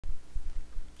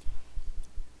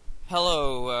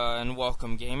Hello and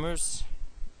welcome, gamers.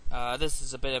 This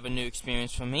is a bit of a new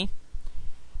experience for me.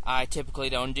 I typically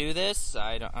don't do this.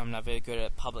 I'm not very good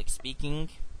at public speaking.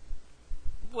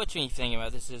 What you think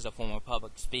about this is a form of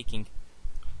public speaking.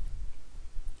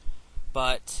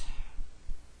 But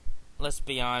let's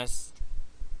be honest,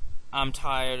 I'm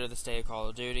tired of the state of Call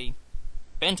of Duty.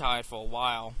 Been tired for a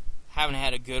while. Haven't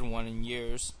had a good one in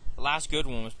years. The last good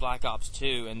one was Black Ops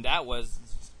 2, and that was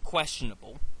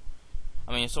questionable.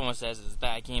 I mean, if someone says it's a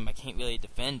bad game, I can't really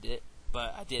defend it,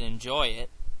 but I did enjoy it.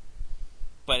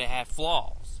 But it had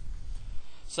flaws.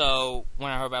 So,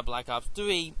 when I heard about Black Ops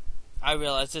 3, I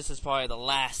realized this is probably the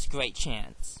last great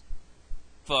chance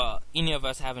for any of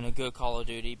us having a good Call of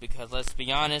Duty, because let's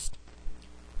be honest,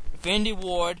 Infinity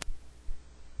Ward,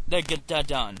 they're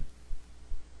done.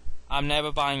 I'm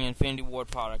never buying an Infinity Ward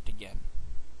product again.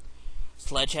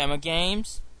 Sledgehammer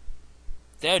Games,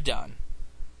 they're done.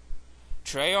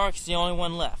 Treyarch's the only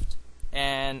one left,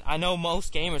 and I know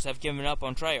most gamers have given up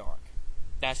on Treyarch.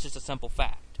 That's just a simple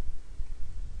fact.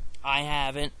 I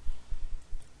haven't,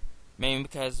 maybe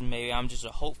because I'm just a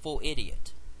hopeful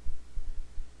idiot.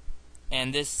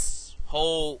 And this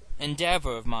whole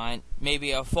endeavor of mine may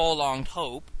be a forlonged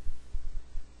hope,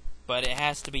 but it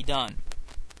has to be done.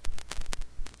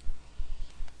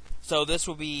 So this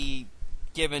will be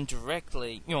given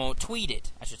directly,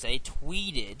 tweeted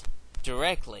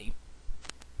directly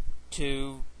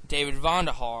to David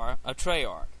Vonderhaar of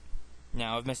Treyarch.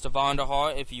 Now, if Mr.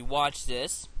 Vonderhaar, if you watch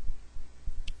this,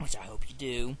 which I hope you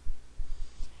do,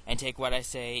 and take what I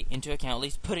say into account, at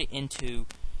least put it into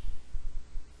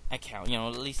account,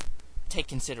 at least take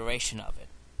consideration of it.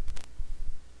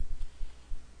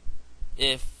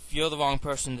 If you're the wrong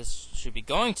person this should be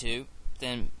going to,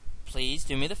 then please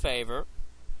do me the favor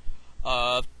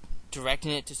of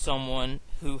directing it to someone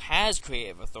who has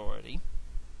creative authority.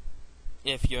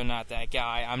 If you're not that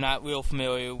guy, I'm not real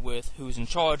familiar with who's in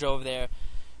charge over there,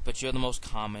 but you're the most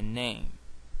common name.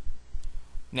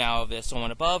 Now, if there's someone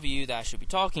above you that I should be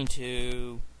talking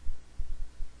to,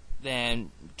 then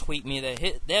tweet me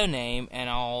their name and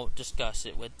I'll discuss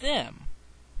it with them.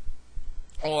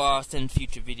 Or I'll send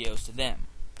future videos to them.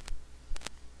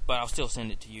 But I'll still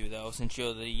send it to you, though, since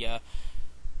you're the,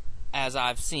 as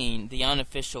I've seen, the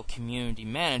unofficial community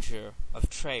manager of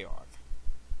Treyarch.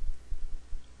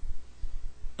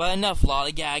 But enough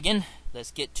lollygagging, let's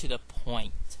get to the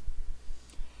point.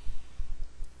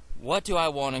 What do I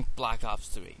want in Black Ops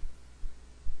 3?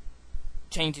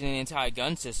 Changing the entire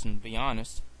gun system, to be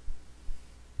honest.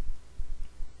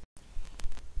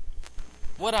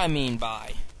 What I mean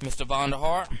by Mr.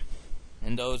 Vonderhaar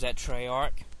and those at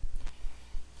Treyarch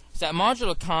is that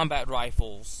modular combat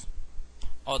rifles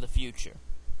are the future.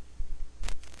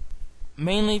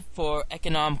 Mainly for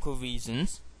economical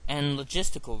reasons and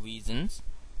logistical reasons,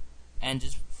 and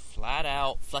just flat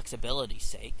out flexibility's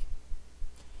sake.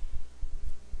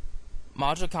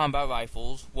 Modular combat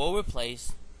rifles will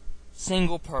replace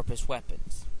single-purpose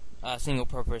weapons. A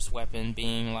single-purpose weapon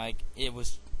being like it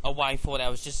was a rifle that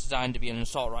was just designed to be an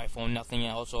assault rifle and nothing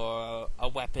else, or a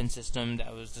weapon system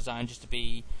that was designed just to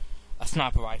be a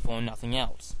sniper rifle and nothing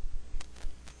else.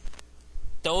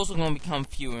 Those are going to become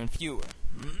fewer and fewer.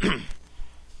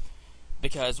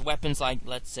 Because weapons like,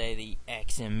 let's say, the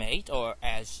XM8, or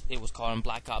as it was called in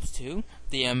Black Ops 2,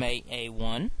 the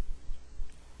M8A1,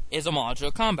 is a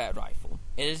modular combat rifle.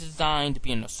 It is designed to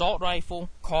be an assault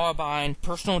rifle, carbine,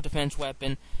 personal defense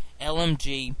weapon,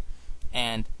 LMG,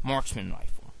 and marksman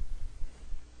rifle.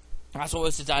 That's what it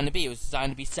was designed to be. It was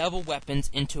designed to be several weapons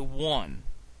into one.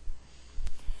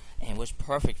 And it was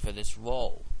perfect for this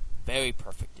role. Very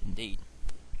perfect indeed.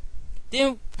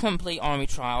 Didn't complete army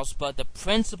trials, but the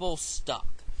principle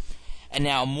stuck. And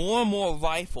now more and more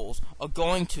rifles are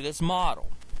going to this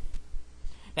model.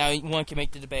 Now, one can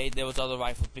make the debate, there was other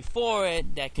rifles before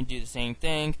it that can do the same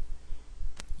thing.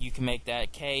 You can make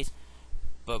that case.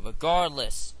 But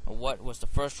regardless of what was the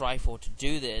first rifle to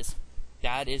do this,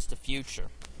 that is the future.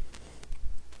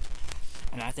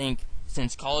 And I think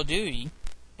since Call of Duty,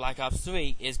 Black Ops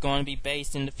 3, is going to be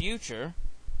based in the future,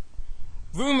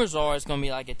 rumors are it's going to be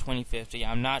like at 2050.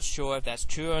 I'm not sure if that's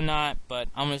true or not, but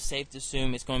I'm going to safe to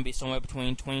assume it's going to be somewhere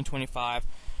between 2025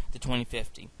 to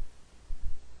 2050.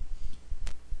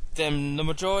 Then the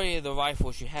majority of the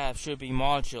rifles you have should be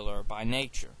modular by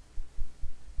nature.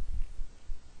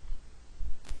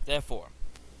 Therefore,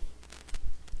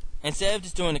 instead of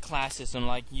just doing a class system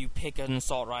like you pick an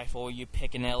assault rifle, or you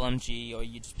pick an LMG, or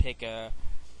you just pick an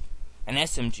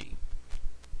SMG,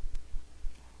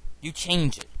 you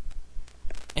change it.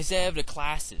 Instead of the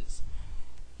classes,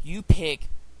 you pick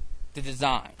the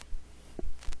design.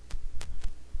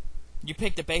 you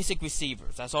pick the basic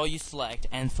receivers. That's all you select,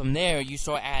 and from there you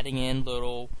start adding in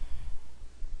little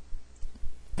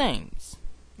things.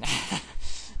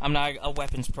 I'm not a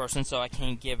weapons person, so I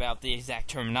can't give out the exact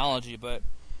terminology, but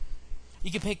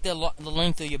you can pick the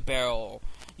length of your barrel.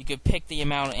 You can pick the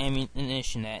amount of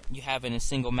ammunition that you have in a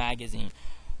single magazine,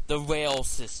 the rail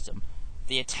system,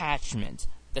 the attachment,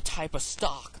 the type of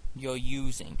stock you're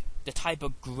using, the type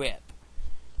of grip,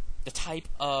 the type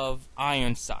of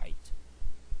iron sight.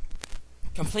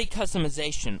 Complete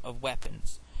customization of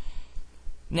weapons.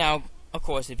 Now, of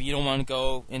course, if you don't want to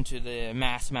go into the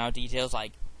mass amount of details,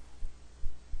 like,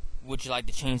 would you like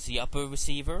to change the upper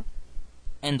receiver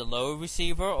and the lower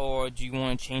receiver, or do you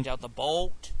want to change out the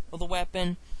bolt of the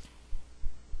weapon?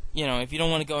 You know, if you don't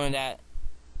want to go into that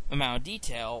amount of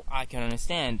detail, I can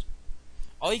understand.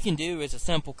 All you can do is a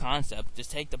simple concept.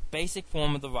 Just take the basic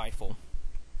form of the rifle,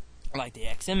 like the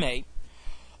XM8,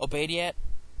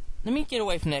 let me get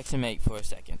away from the XM8 for a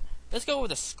second. Let's go with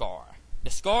the SCAR.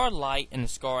 The SCAR Light and the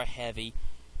SCAR Heavy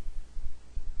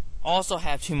also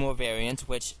have two more variants,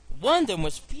 which one of them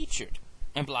was featured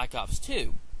in Black Ops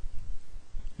 2.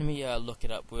 Let me look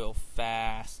it up real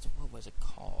fast. What was it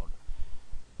called?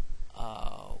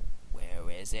 Where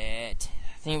is it?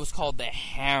 I think it was called the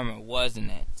Hammer,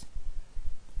 wasn't it?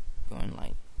 Going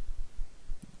like...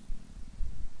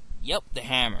 Yep, the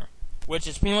Hammer. Which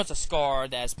is pretty much a SCAR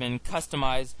that's been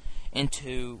customized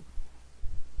into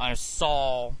an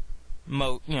assault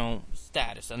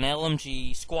status, an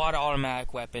LMG squad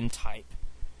automatic weapon type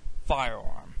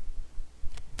firearm.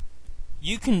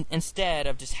 You can, instead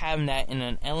of just having that in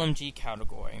an LMG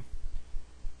category,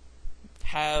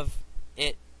 have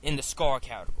it in the SCAR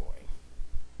category.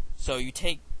 So you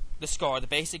take the SCAR, the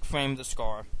basic frame of the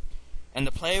SCAR, and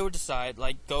the player will decide,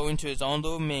 like, go into his own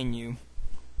little menu,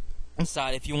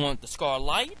 decide if you want the SCAR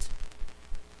Light,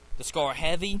 the SCAR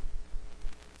Heavy,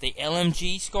 the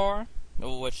LMG SCAR,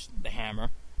 which the Hammer,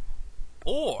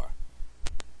 or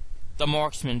the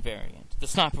Marksman variant, the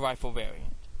Sniper Rifle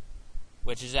variant,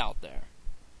 which is out there.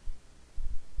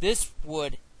 This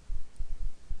would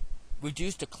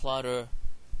reduce the clutter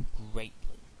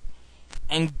greatly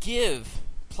and give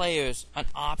players an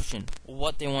option of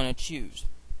what they want to choose.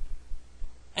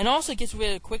 And also gets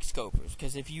rid of quick scopers,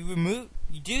 because if you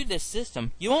do this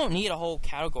system, you won't need a whole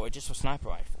category just for sniper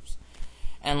rifles.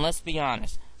 And let's be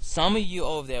honest, some of you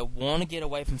over there want to get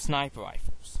away from sniper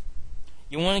rifles.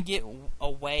 You want to get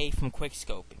away from quick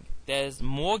scoping. There's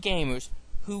more gamers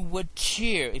who would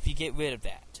cheer if you get rid of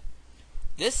that.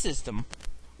 This system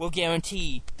will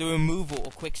guarantee the removal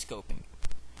of quick scoping.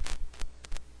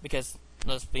 Because,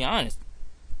 let's be honest,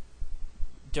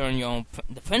 during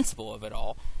the principle of it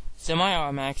all,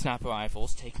 semi-automatic sniper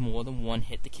rifles take more than one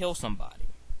hit to kill somebody,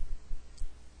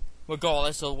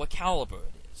 regardless of what caliber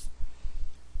it is.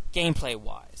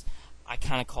 Gameplay-wise, I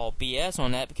kind of call BS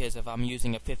on that, because if I'm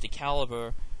using a 50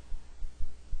 caliber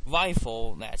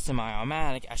rifle that's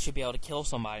semi-automatic, I should be able to kill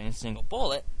somebody in a single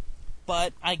bullet.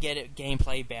 But I get it,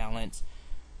 gameplay balance.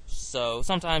 So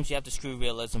sometimes you have to screw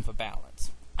realism for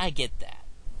balance. I get that.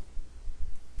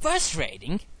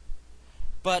 Frustrating,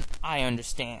 but I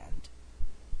understand.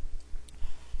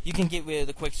 You can get rid of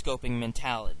the quick scoping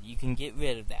mentality. You can get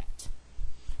rid of that.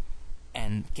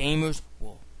 And gamers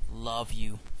will love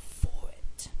you for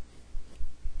it.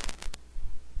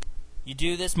 You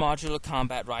do this modular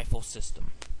combat rifle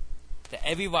system, that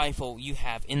every rifle you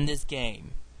have in this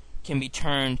game can be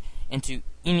turned into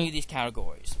any of these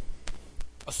categories.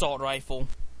 Assault rifle,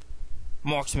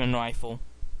 marksman rifle,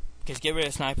 because get rid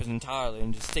of snipers entirely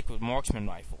and just stick with marksman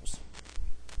rifles.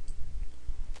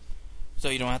 So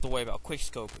you don't have to worry about quick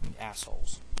scoping,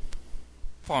 assholes.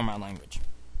 Pardon my language.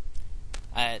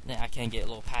 I can get a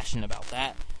little passionate about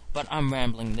that, but I'm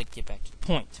rambling to get back to the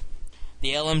point.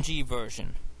 The LMG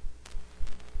version,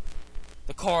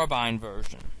 the carbine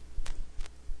version,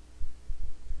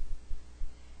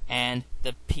 and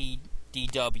the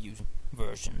PDW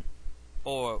version,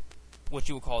 or what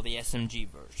you would call the SMG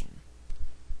version.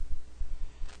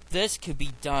 This could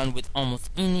be done with almost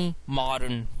any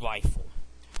modern rifle.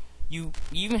 You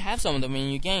even have some of them in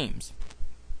your games.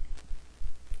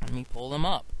 Let me pull them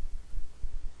up.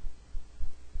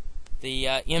 The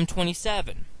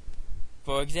M27,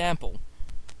 for example.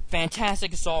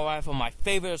 Fantastic assault rifle, my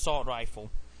favorite assault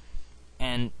rifle,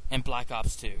 and Black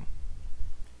Ops 2.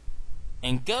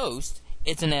 In Ghost,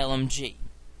 it's an LMG,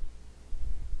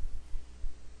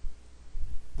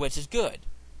 which is good,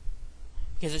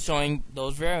 because it's showing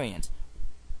those variants.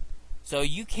 So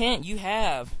you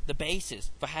have the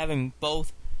basis for having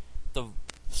both the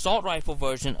assault rifle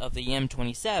version of the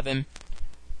M27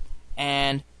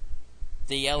 and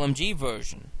the LMG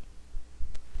version.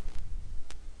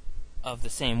 of the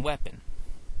same weapon.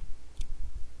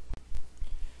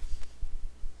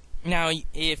 Now,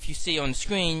 if you see on the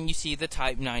screen, you see the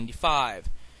Type 95.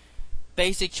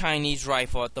 Basic Chinese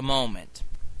rifle at the moment.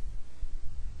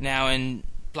 Now, in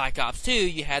Black Ops 2,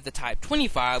 you had the Type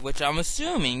 25, which I'm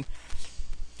assuming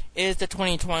is the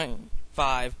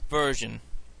 2025 version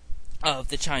of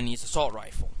the Chinese assault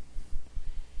rifle.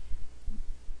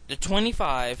 The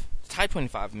Type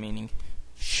 25 meaning,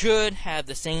 should have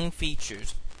the same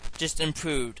features, just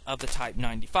improved, of the Type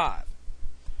 95.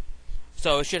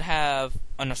 So it should have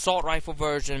an assault rifle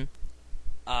version,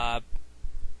 an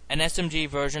SMG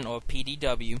version or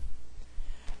PDW,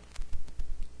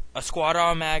 a squad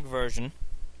automatic version,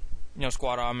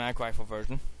 squad automatic rifle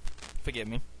version, forgive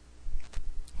me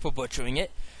for butchering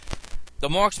it, the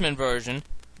marksman version,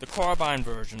 the carbine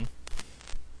version,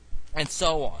 and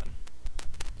so on.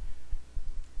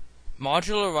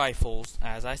 Modular rifles,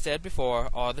 as I said before,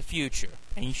 are the future,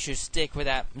 and you should stick with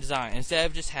that design instead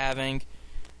of just having,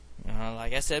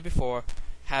 like I said before,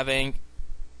 having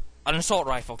an assault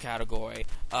rifle category,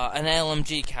 an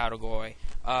LMG category,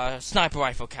 sniper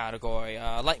rifle category,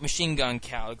 light machine gun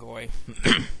category.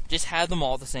 Just have them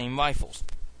all the same rifles,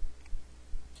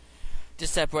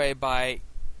 just separated by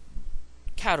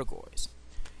categories,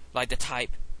 like the Type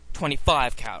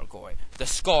 25 category, the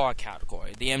SCAR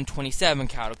category, the M27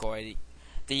 category,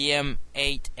 the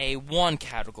M8A1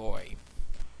 category,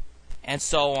 and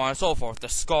so on and so forth. The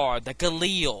SCAR, the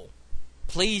Galil.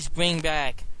 Please bring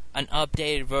back an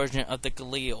updated version of the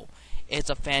Galil. It's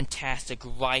a fantastic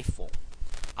rifle.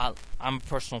 I'm a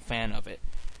personal fan of it.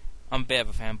 I'm a bit of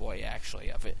a fanboy,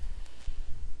 actually, of it.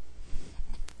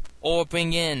 Or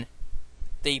bring in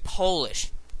the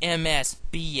Polish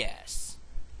MSBS.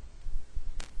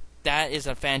 That is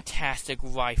a fantastic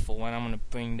rifle, and I'm going to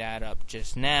bring that up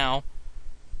just now.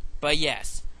 But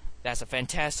yes, that's a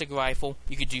fantastic rifle.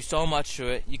 You could do so much to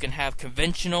it. You can have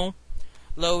conventional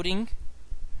loading.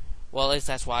 Well, at least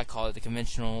that's why I call it the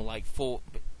conventional, like full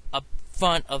up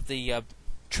front of the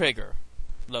trigger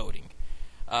loading,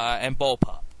 and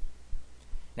bullpup.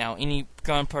 Now, any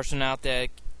gun person out there,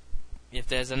 if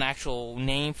there's an actual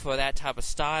name for that type of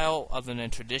style other than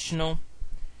traditional,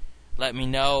 let me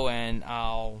know, and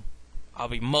I'll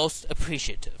be most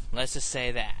appreciative. Let's just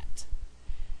say that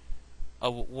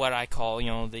of what I call,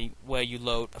 the where you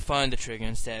load front of the trigger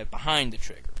instead of behind the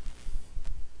trigger.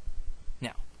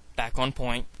 Now, back on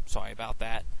point. Sorry about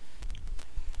that.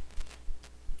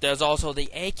 There's also the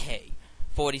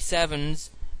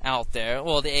AK-47s out there.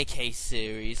 Well, the AK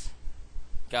series.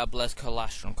 God bless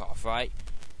Kalashnikov, right?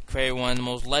 Created one of the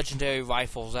most legendary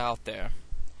rifles out there.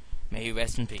 May he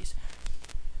rest in peace.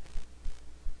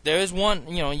 There is one,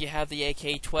 you have the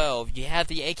AK-12, you have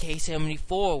the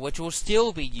AK-74, which will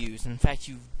still be used. In fact,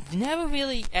 you've never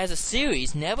really, as a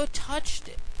series, never touched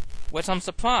it, which I'm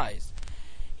surprised.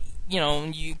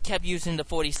 You kept using the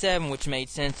 47, which made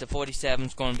sense. The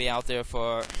 47's going to be out there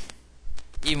for,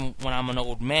 even when I'm an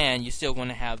old man, you're still going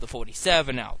to have the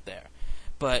 47 out there.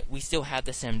 But we still have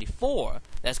the 74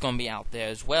 that's going to be out there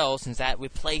as well, since that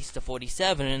replaced the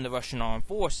 47 in the Russian Armed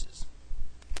Forces.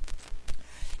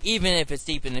 Even if it's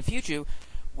deep in the future,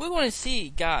 we're going to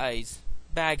see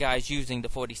bad guys using the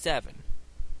 47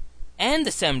 and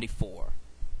the 74.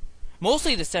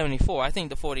 Mostly the 74. I think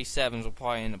the 47s will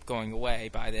probably end up going away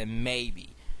by then, maybe.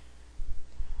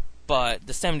 But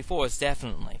the 74 is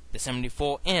definitely the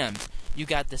 74Ms. You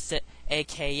got the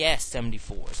AKS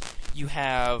 74s. You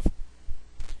have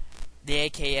the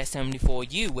AKS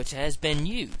 74U, which has been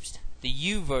used. The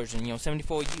U version,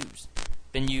 74U's,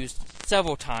 been used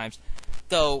several times.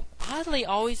 Though, oddly,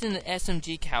 always in the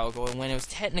SMG category when it was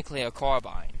technically a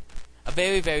carbine. A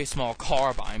very, very small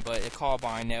carbine, but a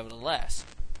carbine nevertheless.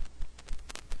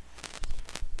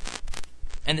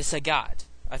 And the Sagat.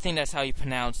 I think that's how you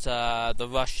pronounce the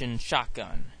Russian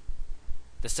shotgun.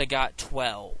 The Sagat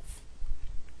 12.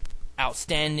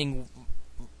 Outstanding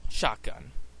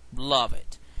shotgun. Love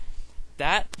it.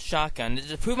 That shotgun,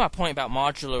 to prove my point about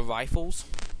modular rifles,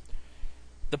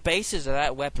 the basis of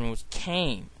that weapon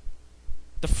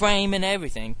the frame and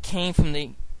everything came from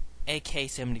the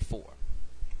AK-74.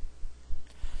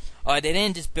 They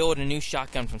didn't just build a new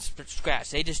shotgun from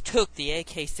scratch. They just took the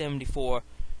AK-74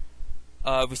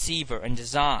 receiver and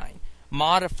design,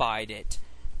 modified it,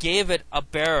 gave it a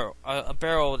barrel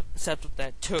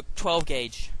that took 12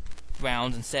 gauge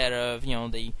rounds instead of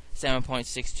the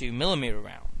 7.62 millimeter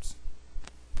rounds.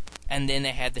 And then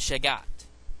they had the Shagat.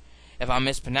 If I'm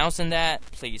mispronouncing that,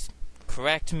 please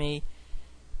correct me.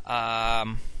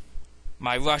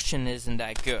 My Russian isn't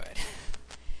that good.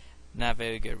 Not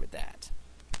very good with that.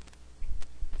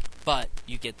 But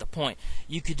you get the point.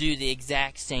 You could do the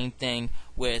exact same thing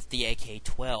with the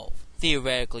AK-12.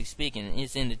 Theoretically speaking,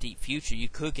 it's in the deep future. You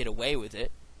could get away with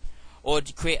it. Or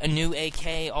to create a new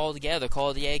AK altogether,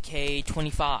 called the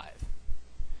AK-25.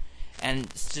 And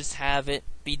just have it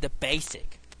be the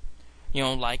basic. You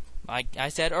know, like I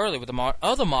said earlier, with the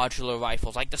other modular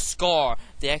rifles, like the SCAR,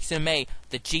 the XMA,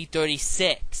 the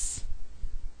G36.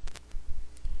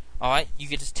 Alright, you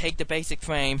could just take the basic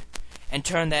frame and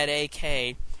turn that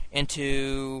AK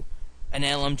into an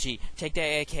LMG. Take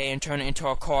that AK and turn it into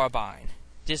a carbine,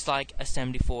 just like a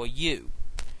 74U.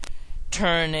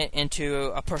 Turn it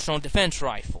into a personal defense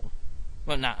rifle.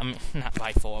 Well, not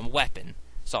rifle, a weapon.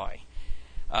 Sorry.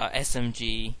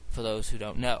 SMG, for those who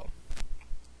don't know.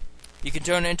 You can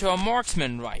turn it into a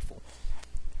marksman rifle.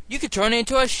 You could turn it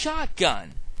into a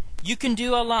shotgun. You can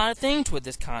do a lot of things with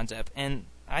this concept, and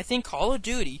I think Call of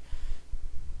Duty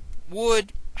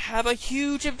would have a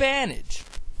huge advantage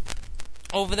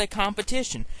over the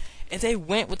competition if they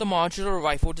went with the modular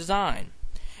rifle design.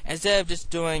 Instead of just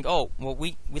doing, oh, well,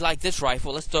 we like this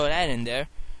rifle, let's throw that in there.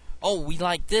 Oh, we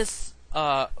like this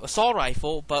assault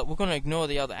rifle, but we're going to ignore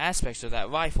the other aspects of that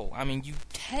rifle. I mean, you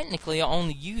technically are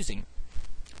only using,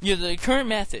 the current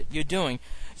method you're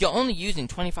only using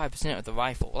 25% of the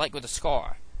rifle, like with a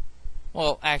SCAR.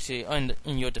 Well, actually,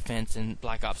 in your defense in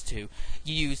Black Ops 2,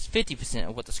 you use 50%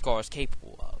 of what the SCAR is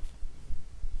capable of.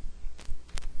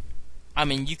 I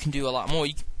mean, you can do a lot more.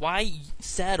 Why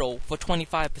settle for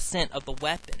 25% of the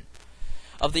weapon,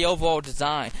 of the overall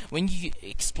design, when you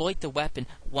exploit the weapon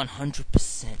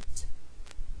 100%?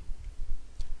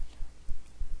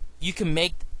 You can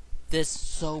make this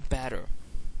so better.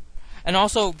 And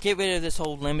also, get rid of this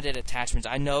whole limited attachments.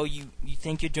 I know you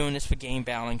think you're doing this for game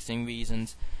balancing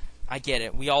reasons. I get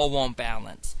it. We all want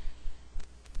balance.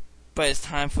 But it's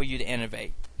time for you to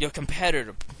innovate. Your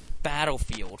competitor,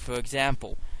 Battlefield, for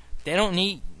example, they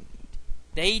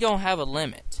don't have a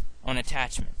limit on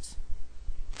attachments.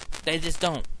 They just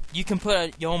don't. You can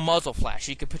put your own muzzle flash.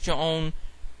 You can put your own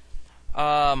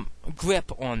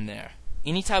grip on there.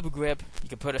 Any type of grip. You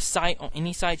can put a sight on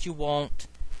any sight you want.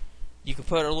 You can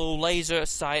put a little laser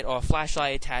sight or a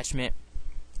flashlight attachment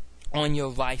on your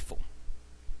rifle.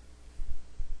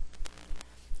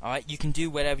 Alright, you can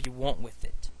do whatever you want with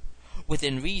it.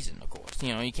 Within reason, of course.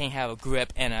 You know, you can't have a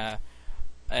grip and a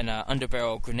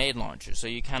underbarrel grenade launcher, so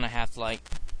you kind of have to, like,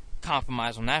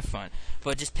 compromise on that front.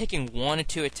 But just picking one or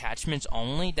two attachments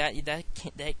only, that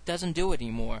doesn't do it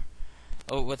anymore.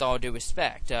 With all due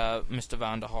respect, Mr.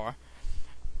 Vanderhaar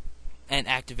and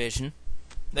Activision.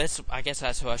 I guess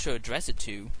that's who I should address it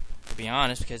to be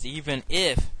honest, because even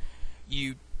if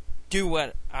you do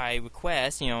what I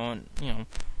request,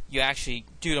 you actually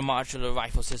do the modular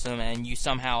rifle system and you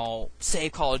somehow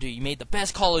save Call of Duty, you made the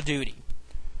best Call of Duty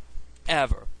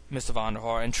ever, Mr.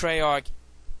 Vanderhaar, and Treyarch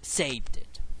saved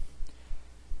it.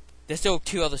 There's still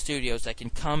two other studios that can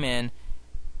come in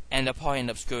and they'll probably end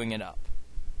up screwing it up.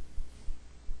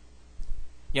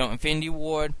 Infinity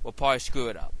Ward will probably screw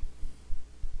it up.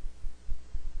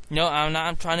 I'm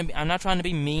not trying to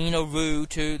be mean or rude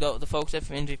to the folks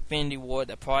at Infinity Ward.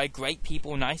 They're probably great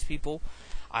people, nice people.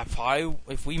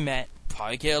 If we met,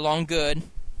 probably get along good.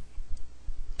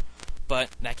 But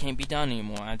that can't be done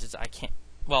anymore. I can't.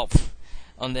 Well,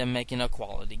 on them making a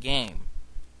quality game.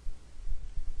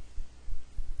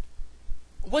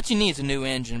 What you need is a new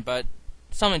engine, but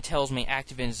something tells me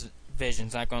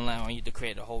Activision's not going to allow you to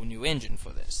create a whole new engine for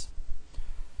this.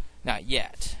 Not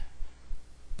yet.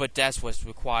 But that's what's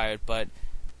required. But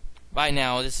right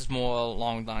now, this is more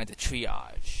along the lines of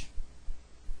triage.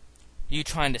 You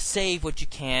trying to save what you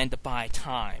can to buy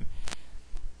time.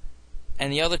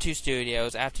 And the other two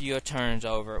studios, after your turn's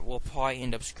over, will probably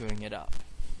end up screwing it up.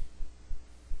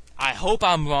 I hope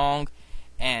I'm wrong,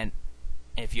 and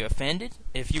if you're offended,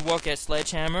 if you work at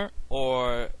Sledgehammer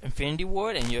or Infinity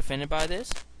Ward and you're offended by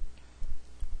this,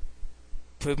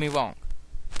 prove me wrong.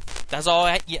 That's all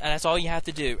you have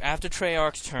to do. After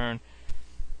Treyarch's turn,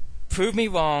 prove me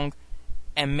wrong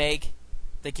and make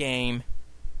the game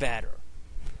better.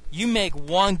 You make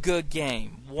one good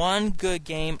game,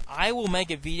 I will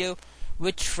make a video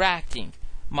retracting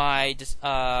my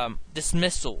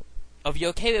dismissal of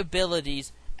your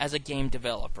capabilities as a game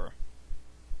developer.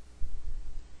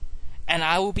 And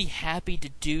I will be happy to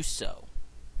do so.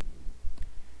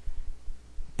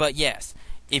 But yes,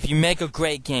 if you make a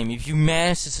great game, if you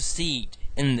manage to succeed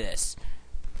in this,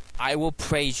 I will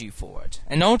praise you for it.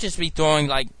 And don't just be throwing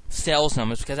like sales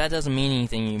numbers, because that doesn't mean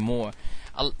anything anymore.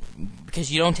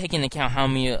 Because you don't take into account how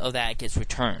many of that gets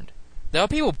returned. There are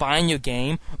people buying your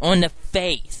game on the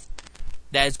faith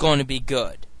that it's going to be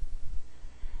good.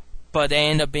 But they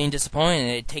end up being disappointed.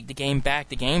 They take the game back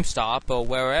to GameStop or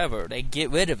wherever. They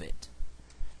get rid of it.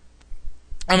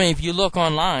 I mean, if you look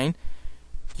online,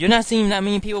 you're not seeing that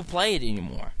many people play it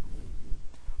anymore.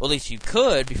 Or at least you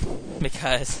could,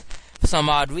 because for some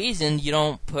odd reason, you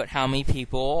don't put how many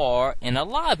people are in a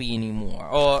lobby anymore,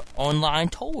 or online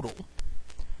total.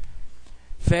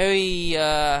 Very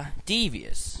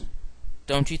devious,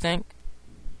 don't you think?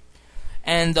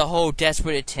 And the whole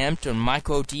desperate attempt on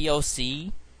micro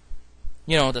DLC,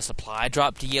 you know, the supply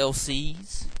drop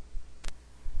DLCs,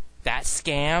 that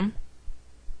scam,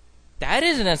 that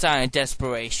isn't a sign of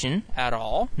desperation at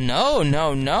all. No,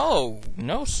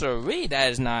 sirree,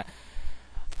 that is not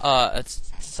a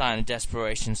sign of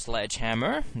desperation,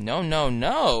 Sledgehammer. No.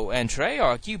 And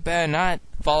Treyarch, you better not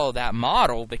follow that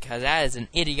model, because that is an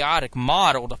idiotic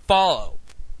model to follow.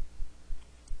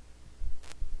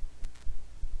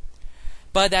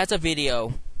 But that's a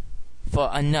video for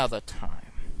another time.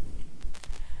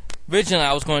 Originally,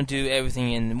 I was going to do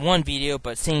everything in one video,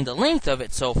 but seeing the length of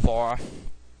it so far,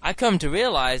 I come to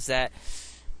realize that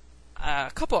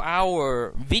a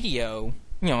couple-hour video,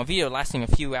 you know, a video lasting a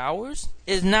few hours,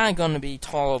 is not going to be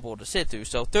tolerable to sit through.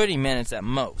 So 30 minutes at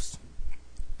most.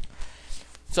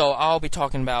 So I'll be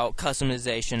talking about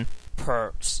customization,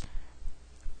 perks,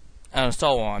 and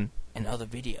so on in other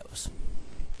videos.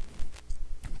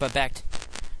 But back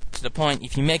to the point,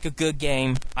 if you make a good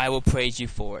game, I will praise you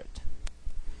for it.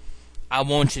 I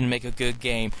want you to make a good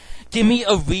game. Give me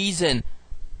a reason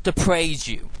to praise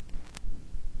you.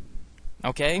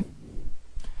 Okay?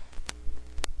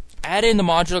 Add in the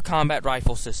Modular Combat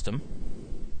Rifle system.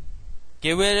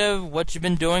 Get rid of what you've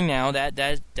been doing now.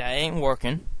 That ain't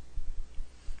working.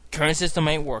 Current system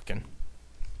ain't working.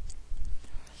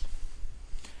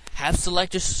 Have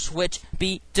selector switch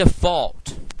be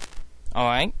default.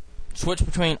 Alright? Switch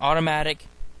between automatic,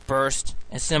 burst,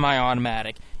 and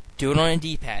semi-automatic. Do it on a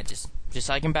D-pad, just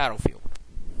like in Battlefield.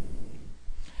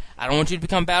 I don't want you to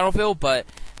become Battlefield, but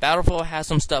Battlefield has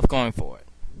some stuff going for it.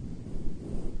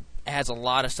 It has a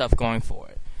lot of stuff going for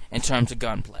it in terms of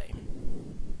gunplay.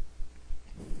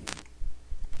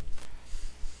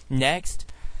 Next,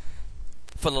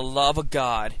 for the love of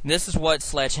God, this is what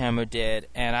Sledgehammer did,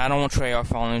 and I don't want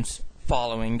Treyarch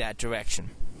following that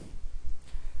direction.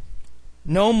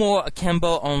 No more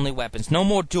akimbo-only weapons. No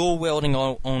more dual-wielding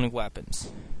only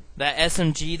weapons. That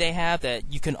SMG they have,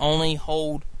 that you can only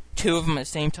hold two of them at the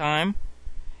same time.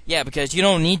 Yeah, because you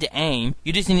don't need to aim.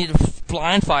 You just need to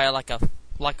blind fire like a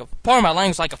pardon my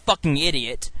language, like a fucking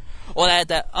idiot. Or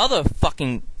that other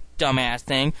fucking dumbass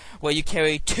thing where you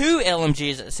carry two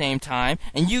LMGs at the same time,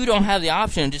 and you don't have the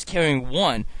option of just carrying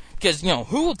one. Because, you know,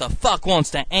 who the fuck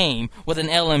wants to aim with an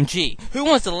LMG? Who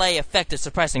wants to lay effective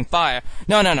suppressing fire?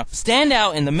 No. Stand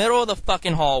out in the middle of the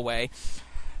fucking hallway,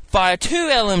 fire two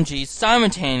LMGs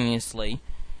simultaneously,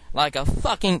 like a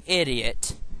fucking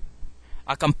idiot.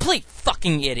 A complete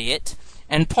fucking idiot.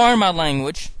 And pardon my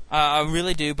language, I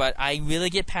really do, but I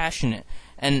really get passionate.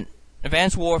 And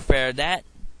Advanced Warfare, that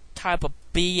type of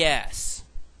BS,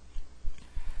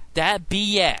 that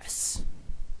BS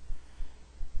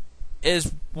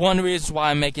is one of the reasons why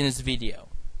I'm making this video.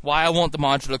 Why I want the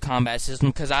modular combat system,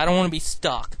 because I don't want to be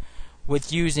stuck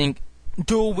with using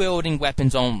dual-wielding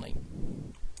weapons only.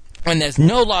 And there's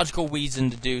no logical reason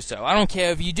to do so. I don't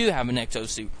care if you do have an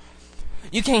exosuit.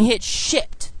 You can't hit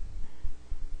shit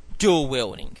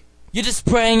dual-wielding. You're just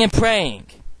praying and praying.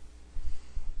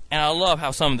 And I love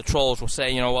how some of the trolls will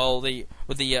say, you know, well,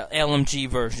 with the LMG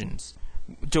versions,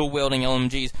 dual-wielding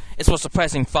LMGs, it's for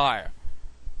suppressing fire.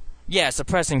 Yeah,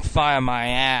 suppressing fire my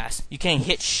ass. You can't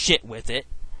hit shit with it.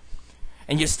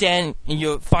 And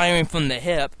you're firing from the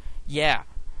hip. Yeah.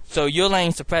 So you're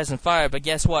laying suppressing fire, but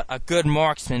guess what? A good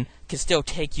marksman can still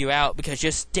take you out because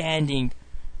you're standing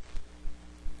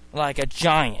like a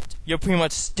giant. You're pretty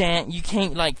much you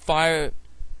can't like fire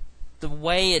the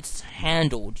way it's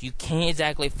handled. You can't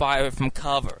exactly fire it from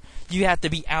cover. You have to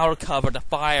be out of cover to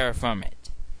fire from it.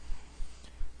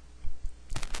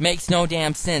 Makes no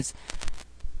damn sense.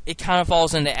 It kind of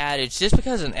falls into adage, just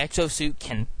because an exosuit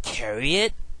can carry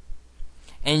it,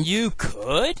 and you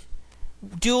could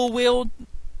dual wield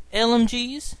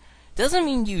LMGs, doesn't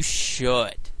mean you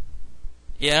should.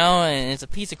 You know, and it's a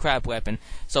piece of crap weapon.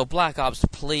 So Black Ops,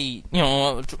 please, you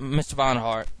know, Mr. Von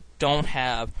Hart, don't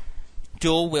have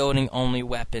dual wielding only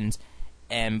weapons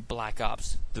in Black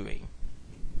Ops 3.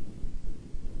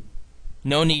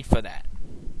 No need for that.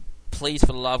 Please,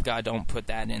 for the love of God, don't put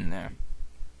that in there.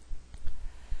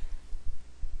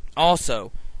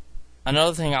 Also,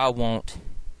 another thing I want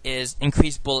is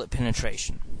increased bullet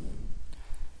penetration.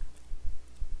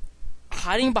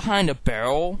 Hiding behind a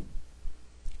barrel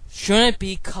shouldn't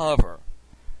be cover.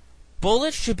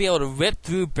 Bullets should be able to rip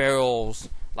through barrels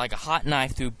like a hot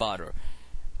knife through butter.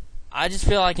 I just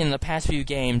feel like in the past few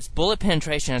games, bullet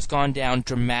penetration has gone down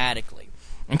dramatically.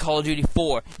 In Call of Duty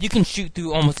 4, you can shoot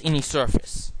through almost any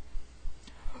surface.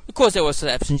 Of course, there were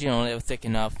exceptions, they were thick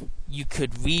enough. You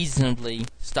could reasonably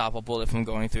stop a bullet from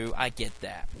going through. I get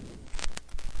that.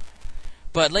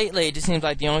 But lately, it just seems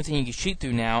like the only thing you can shoot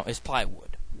through now is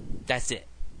plywood. That's it.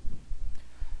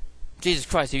 Jesus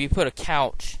Christ, if you put a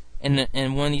couch in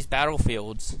one of these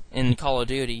battlefields in Call of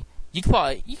Duty, you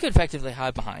could effectively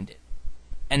hide behind it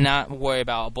and not worry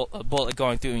about a bullet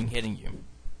going through and hitting you.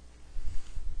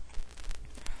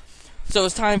 So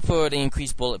it's time for the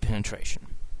increased bullet penetration.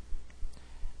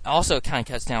 Also, it kind of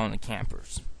cuts down on the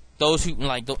campers. Those who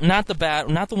not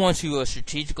the ones who are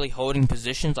strategically holding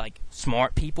positions, like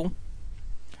smart people,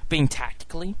 being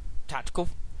tactical.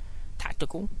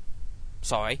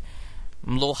 Sorry,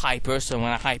 I'm a little hyper, so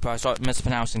when I hyper, I start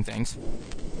mispronouncing things.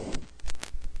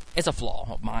 It's a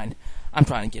flaw of mine. I'm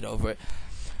trying to get over it.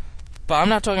 But I'm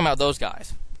not talking about those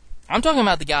guys. I'm talking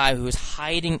about the guy who is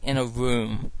hiding in a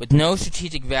room with no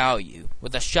strategic value,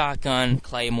 with a shotgun,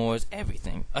 claymores,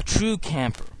 everything. A true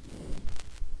camper.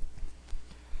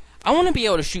 I want to be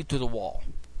able to shoot through the wall.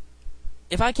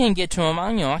 If I can't get to him,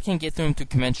 I can't get through him through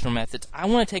conventional methods. I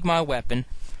want to take my weapon,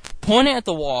 point it at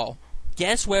the wall,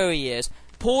 guess where he is,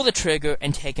 pull the trigger,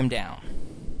 and take him down.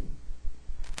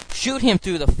 Shoot him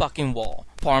through the fucking wall.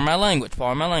 Pardon my language.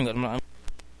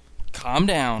 Calm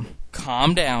down.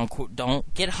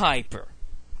 Don't get hyper.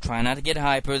 Try not to get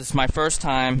hyper. This is my first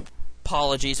time.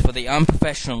 Apologies for the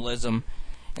unprofessionalism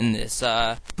in this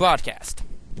broadcast,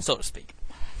 so to speak.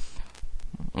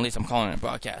 At least I'm calling it a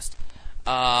broadcast.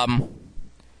 But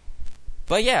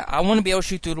yeah, I want to be able to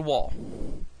shoot through the wall.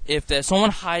 If there's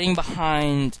someone hiding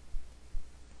behind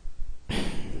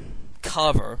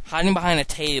cover, hiding behind a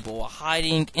table, or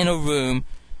hiding in a room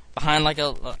behind like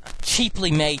a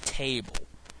cheaply made table,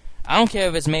 I don't care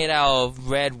if it's made out of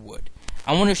redwood,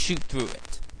 I want to shoot through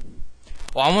it.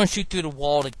 Or I want to shoot through the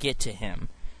wall to get to him.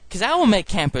 Because that will make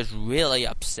campers really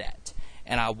upset.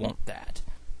 And I want that.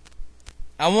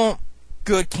 I want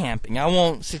good camping. I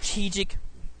want strategic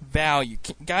value.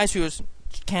 Guys who are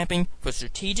camping for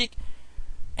strategic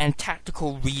and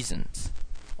tactical reasons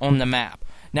on the map.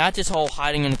 Not just whole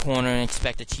hiding in the corner and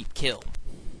expect a cheap kill.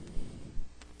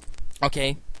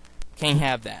 Okay? Can't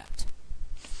have that.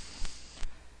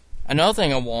 Another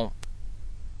thing I want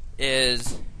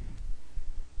is,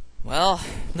 well,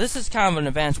 this is kind of an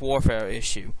advanced warfare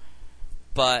issue,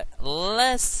 but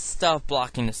less stuff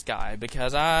blocking the sky,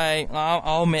 because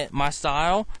I'll admit, my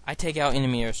style, I take out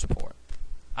enemy air support.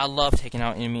 I love taking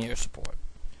out enemy air support.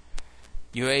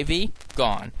 UAV,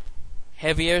 gone.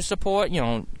 Heavy air support,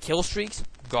 kill streaks,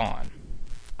 gone.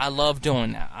 I love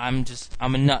doing that. I'm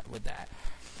a nut with that.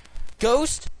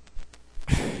 Ghost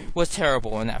was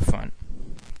terrible on that front.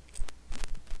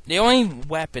 The only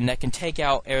weapon that can take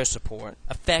out air support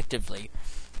effectively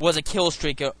was a kill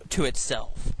streak to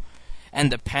itself.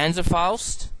 And the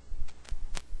Panzerfaust,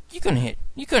 you couldn't hit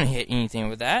anything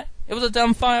with that. It was a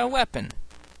dumbfire weapon.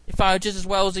 It fired just as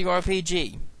well as the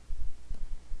RPG.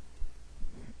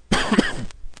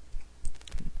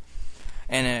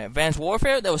 And in Advanced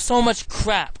Warfare, there was so much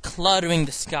crap cluttering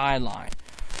the skyline.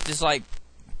 Just like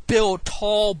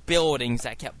tall buildings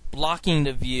that kept blocking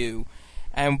the view.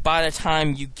 And by the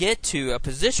time you get to a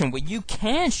position where you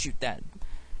can shoot that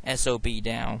SOB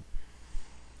down,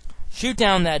 shoot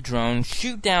down that drone,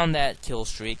 shoot down that kill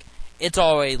streak, it's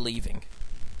already leaving.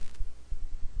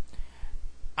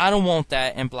 I don't want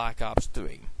that in Black Ops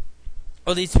 3.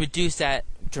 Or at least reduce that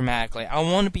dramatically. I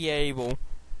want to be able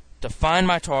to find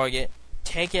my target,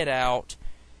 take it out,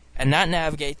 and not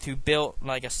navigate through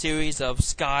like a series of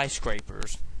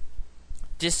skyscrapers.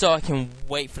 Just so I can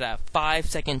wait for that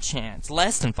 5-second chance.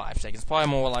 Less than 5 seconds.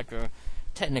 Probably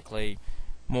technically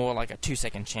more like a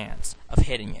 2-second chance of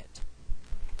hitting it.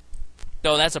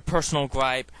 Though that's a personal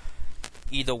gripe.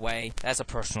 Either way, that's a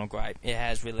personal gripe. It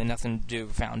has really nothing to do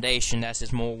with Foundation. That's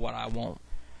just more what I want.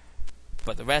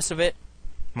 But the rest of it,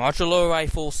 modular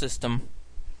rifle system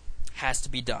has to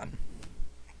be done.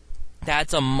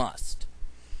 That's a must.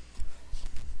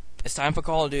 It's time for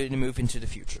Call of Duty to move into the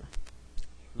future.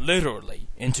 Literally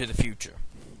into the future.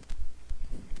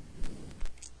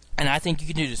 And I think you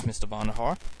can do this, Mr.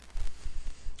 Vonderhaar.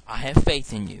 I have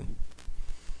faith in you.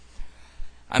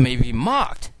 I may be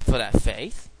mocked for that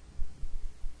faith,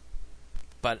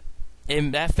 but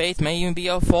that faith may even be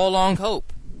a forlorn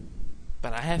hope.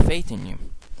 But I have faith in you.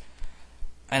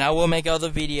 And I will make other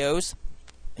videos,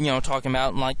 talking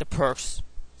about like the perks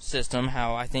system,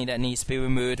 how I think that needs to be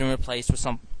removed and replaced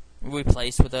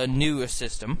with a newer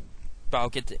system. But I'll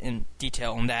get in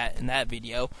detail on that in that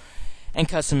video. And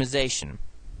customization.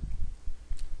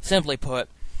 Simply put,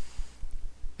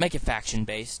 Make it faction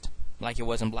based, like it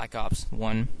was in Black Ops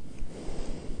 1.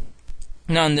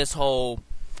 None of this whole,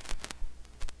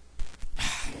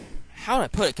 how do I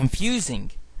put it, confusing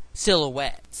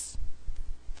silhouettes.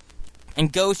 In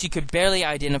Ghost, you could barely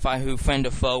identify who friend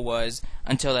or foe was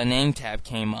until the name tab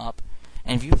came up.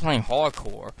 And if you're playing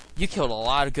hardcore, you killed a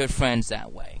lot of good friends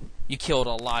that way. You killed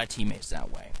a lot of teammates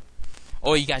that way.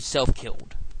 Or you got yourself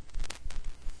killed.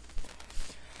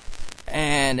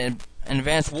 And in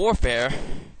Advanced Warfare,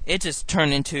 it just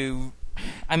turned into,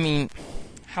 I mean,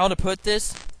 how to put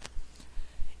this?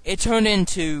 It turned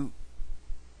into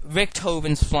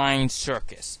Richthofen's Flying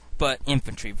Circus, but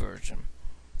infantry version.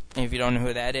 And if you don't know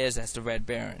who that is, that's the Red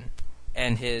Baron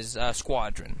and his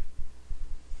squadron.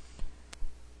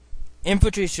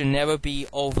 Infantry should never be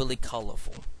overly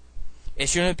colorful. It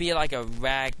shouldn't be like a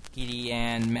Raggedy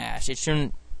Ann mash. It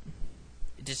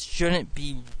just shouldn't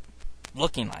be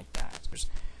looking like that.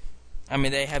 I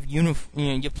mean, they have you're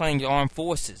playing the armed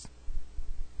forces.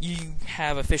 You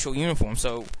have official uniforms.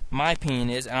 So my opinion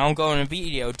is, and I'll go in a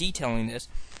video detailing this,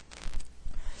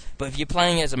 but if you're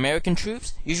playing as American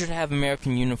troops, you should have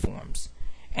American uniforms.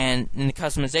 And the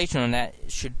customization on that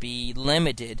should be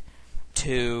limited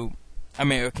to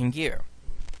American gear.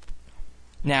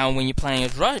 Now, when you're playing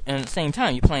as at the same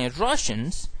time you're playing as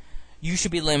Russians, you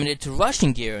should be limited to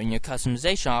Russian gear in your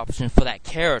customization options for that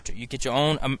character. You get your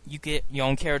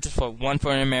own characters for one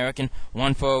for an American,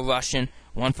 one for a Russian,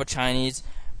 one for Chinese,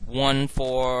 one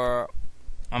for,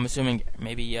 I'm assuming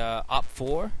maybe Op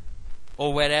 4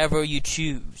 or whatever you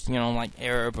choose. You know, like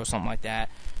Arab or something like that.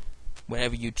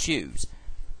 Whatever you choose.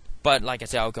 But like I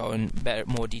said, I'll go in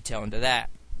more detail into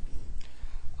that.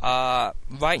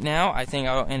 Right now, I think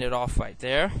I'll end it off right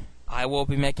there. I will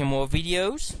be making more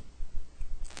videos.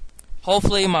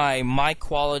 Hopefully my mic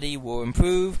quality will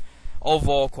improve.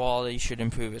 Overall quality should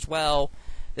improve as well.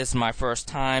 This is my first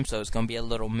time, so it's going to be a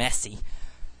little messy.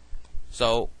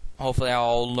 So, hopefully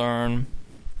I'll learn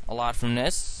a lot from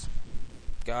this.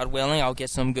 God willing, I'll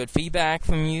get some good feedback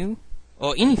from you.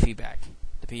 Or any feedback,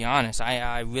 to be honest.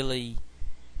 I really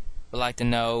would like to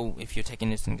know if you're taking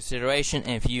this into consideration,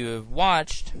 and if you have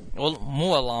watched, or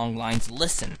more along lines,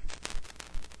 listen.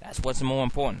 That's what's more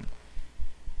important.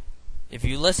 If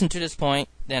you listen to this point,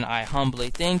 then I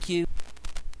humbly thank you.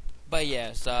 But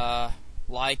yes,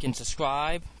 like and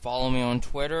subscribe. Follow me on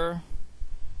Twitter.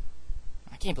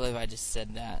 I can't believe I just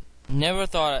said that. Never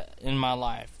thought in my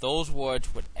life those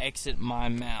words would exit my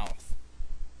mouth.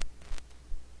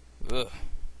 Ugh.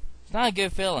 It's not a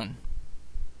good feeling.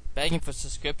 Begging for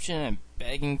subscription and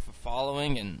begging for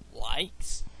following and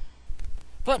likes.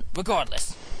 But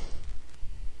regardless.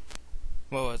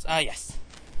 Yes.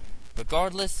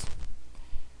 Regardless.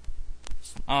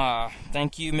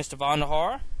 Thank you, Mr.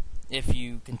 Vonderhaar, if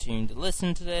you continue to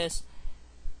listen to this.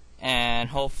 And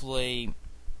hopefully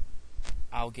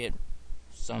I'll get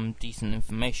some decent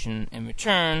information in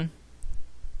return.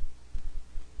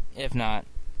 If not,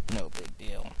 no big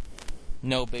deal.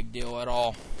 No big deal at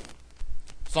all.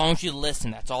 As long as you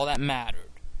listen, that's all that mattered.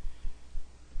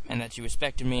 And that you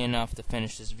respected me enough to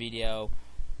finish this video.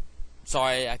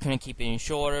 Sorry I couldn't keep it any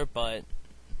shorter, but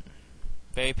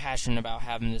very passionate about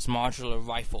having this modular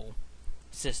rifle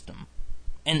system.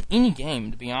 In any game,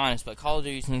 to be honest, but Call of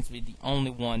Duty seems to be the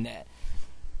only one that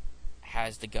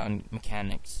has the gun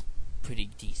mechanics pretty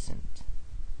decent.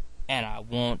 And I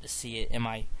want to see it in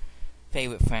my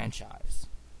favorite franchise.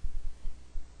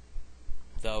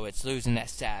 Though it's losing that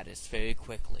status very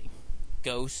quickly.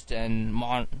 Ghost and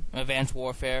Advanced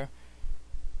Warfare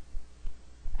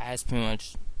has pretty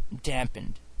much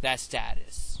dampened that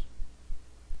status.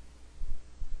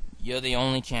 You're the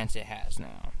only chance it has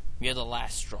now. You're the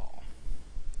last straw.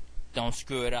 Don't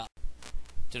screw it up.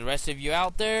 To the rest of you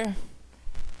out there,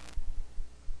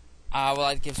 I would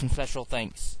like to give some special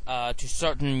thanks to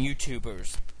certain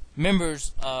YouTubers,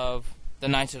 members of the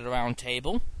Knights of the Round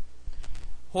Table.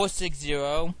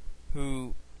 Horse60,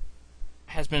 who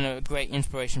has been a great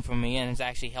inspiration for me and has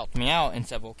actually helped me out in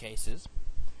several cases.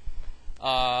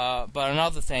 But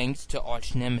another thanks to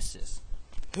Arch Nemesis,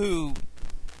 who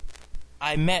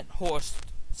I met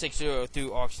Horse60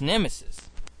 through Arch Nemesis,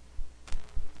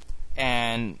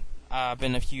 and I've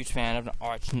been a huge fan of the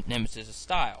Arch Nemesis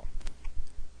style.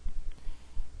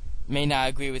 May not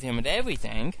agree with him with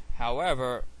everything,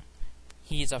 however,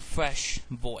 he's a fresh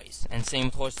voice, and same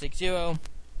with Horse60,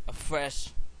 a fresh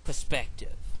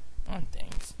perspective on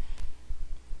things,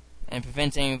 and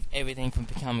prevents everything from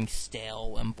becoming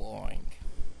stale and boring.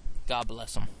 God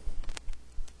bless him.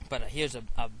 But here's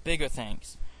a bigger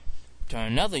thanks to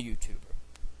another YouTuber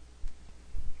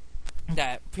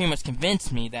that pretty much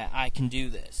convinced me that I can do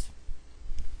this,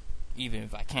 even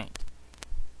if I can't.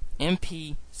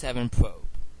 MP7 Probe.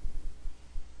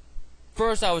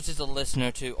 First, I was just a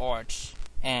listener to Arch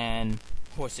and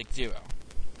Horse60.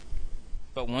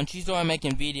 But once you start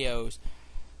making videos,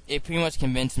 it pretty much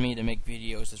convinced me to make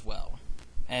videos as well.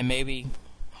 And maybe,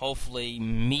 hopefully,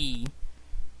 me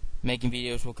making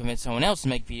videos will convince someone else to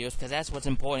make videos, because that's what's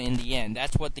important in the end.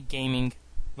 That's what the Gaming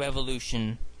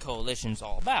Revolution Coalition is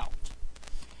all about.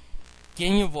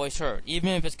 Getting your voice heard, even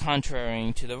if it's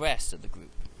contrary to the rest of the group.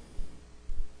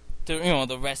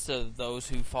 The rest of those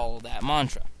who follow that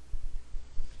mantra.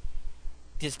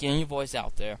 Just getting your voice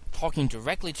out there, talking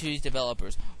directly to these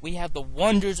developers. We have the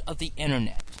wonders of the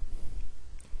internet.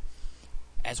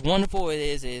 As wonderful it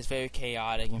is very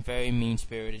chaotic and very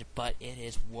mean-spirited, but it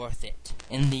is worth it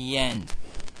in the end.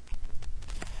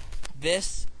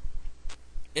 This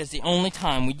is the only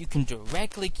time where you can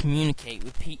directly communicate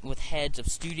with heads of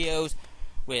studios,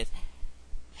 with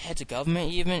heads of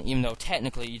government even though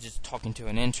technically you're just talking to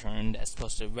an intern that's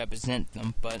supposed to represent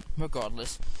them, but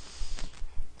regardless,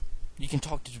 you can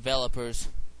talk to developers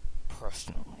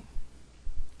personally.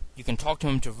 You can talk to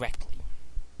them directly.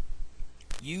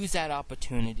 Use that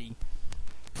opportunity.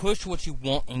 Push what you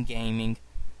want in gaming.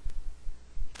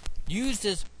 Use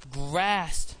this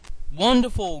grasped,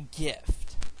 wonderful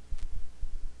gift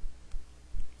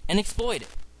and exploit it.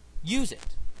 Use it.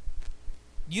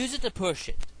 Use it to push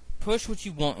it. Push what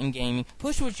you want in gaming.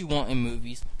 Push what you want in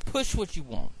movies. Push what you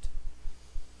want.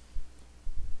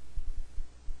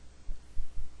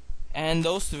 And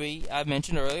those three I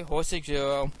mentioned earlier,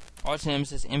 Horse60, Arch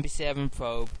Nemesis, MP7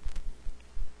 Probe,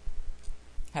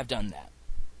 have done that.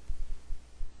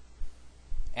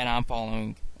 And I'm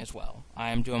following as well.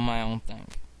 I am doing my own thing.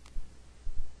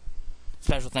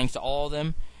 Special thanks to all of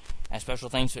them, and special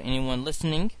thanks to anyone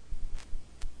listening.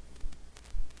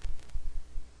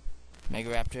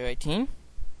 Megaraptor 18,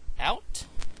 out.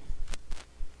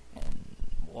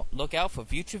 And look out for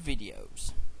future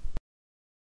videos.